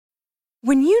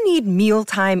When you need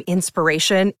mealtime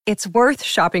inspiration, it's worth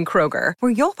shopping Kroger,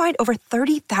 where you'll find over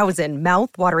 30,000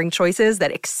 mouth-watering choices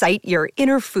that excite your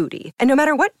inner foodie. And no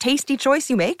matter what tasty choice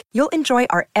you make, you'll enjoy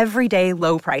our everyday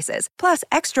low prices, plus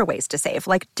extra ways to save,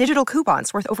 like digital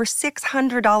coupons worth over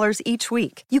 $600 each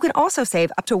week. You can also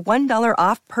save up to $1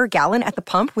 off per gallon at the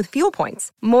pump with fuel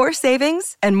points. More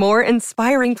savings and more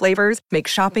inspiring flavors make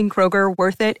shopping Kroger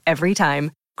worth it every time.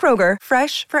 Kroger,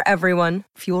 fresh for everyone.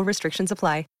 Fuel restrictions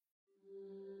apply.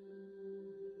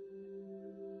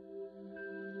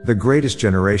 The greatest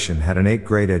generation had an 8th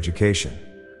grade education.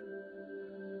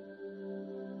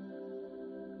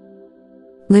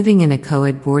 Living in a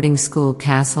co-ed boarding school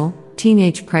castle,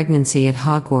 teenage pregnancy at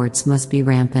Hogwarts must be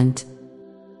rampant.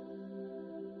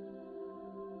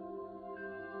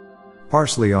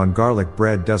 Parsley on garlic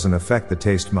bread doesn't affect the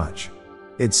taste much.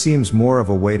 It seems more of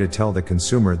a way to tell the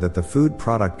consumer that the food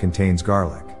product contains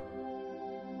garlic.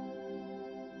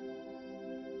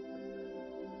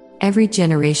 Every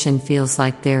generation feels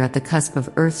like they're at the cusp of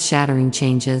earth-shattering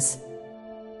changes.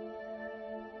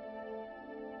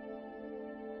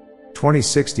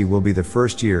 2060 will be the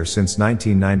first year since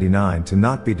 1999 to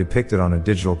not be depicted on a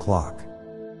digital clock.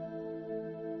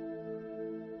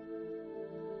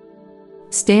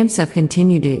 Stamps have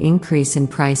continued to increase in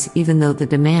price even though the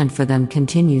demand for them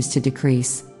continues to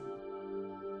decrease.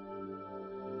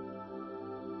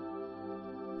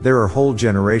 There are whole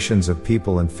generations of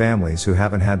people and families who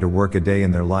haven't had to work a day in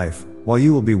their life, while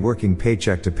you will be working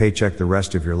paycheck to paycheck the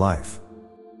rest of your life.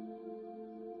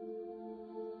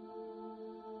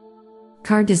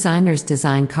 Car designers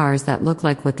design cars that look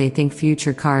like what they think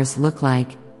future cars look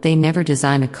like. They never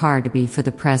design a car to be for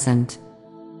the present.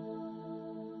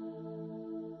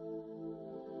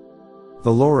 The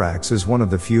Lorax is one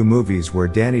of the few movies where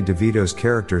Danny DeVito's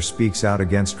character speaks out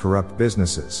against corrupt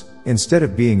businesses, instead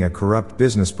of being a corrupt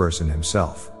businessperson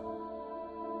himself.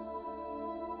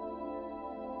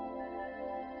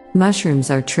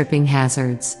 Mushrooms are tripping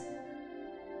hazards.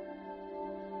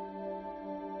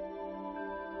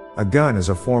 A gun is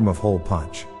a form of hole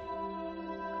punch.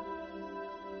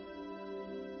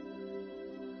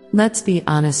 Let's be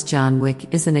honest, John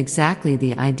Wick isn't exactly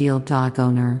the ideal dog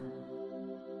owner.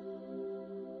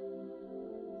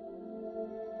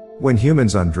 When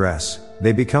humans undress,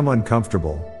 they become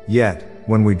uncomfortable, yet,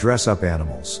 when we dress up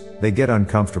animals, they get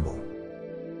uncomfortable.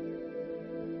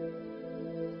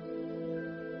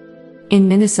 In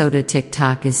Minnesota,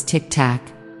 TikTok is tic-tac.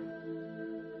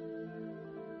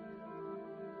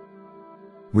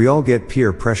 We all get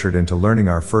peer pressured into learning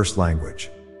our first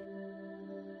language.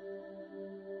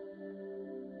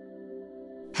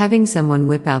 Having someone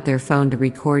whip out their phone to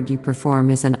record you perform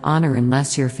is an honor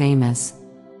unless you're famous.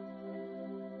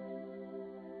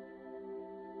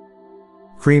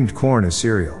 Creamed corn is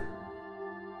cereal.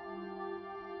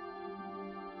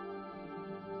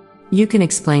 You can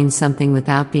explain something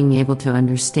without being able to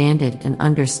understand it and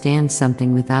understand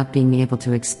something without being able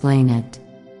to explain it.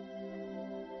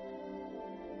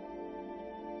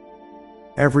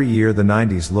 Every year the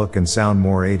 90s look and sound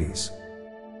more 80s.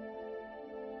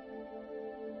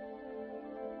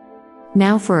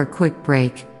 Now for a quick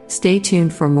break, stay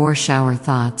tuned for more shower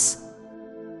thoughts.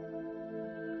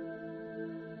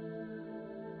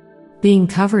 Being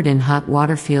covered in hot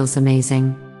water feels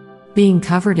amazing. Being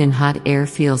covered in hot air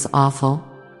feels awful.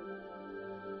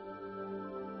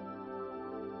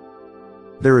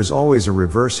 There is always a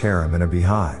reverse harem in a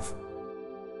beehive.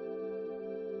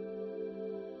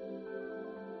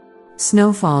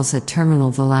 Snow falls at terminal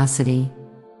velocity.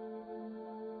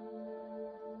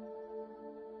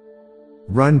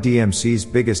 Run DMC's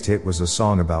biggest hit was a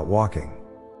song about walking.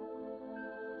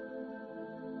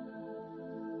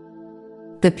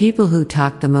 The people who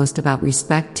talk the most about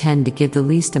respect tend to give the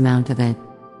least amount of it.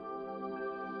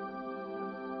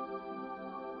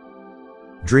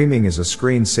 Dreaming is a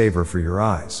screensaver for your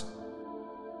eyes.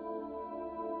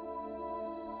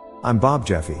 I'm Bob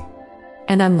Jeffy.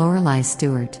 And I'm Lorelei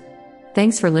Stewart.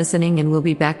 Thanks for listening, and we'll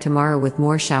be back tomorrow with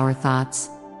more shower thoughts.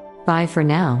 Bye for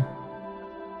now.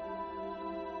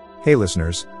 Hey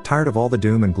listeners, tired of all the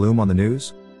doom and gloom on the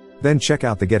news? Then check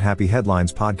out the Get Happy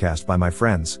Headlines podcast by my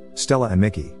friends, Stella and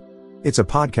Mickey. It's a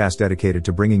podcast dedicated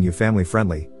to bringing you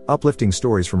family-friendly, uplifting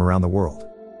stories from around the world.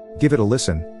 Give it a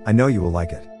listen, I know you will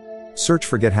like it. Search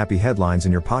for Get Happy Headlines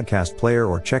in your podcast player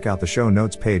or check out the show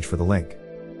notes page for the link.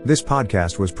 This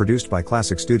podcast was produced by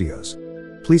Classic Studios.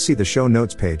 Please see the show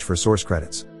notes page for source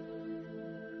credits.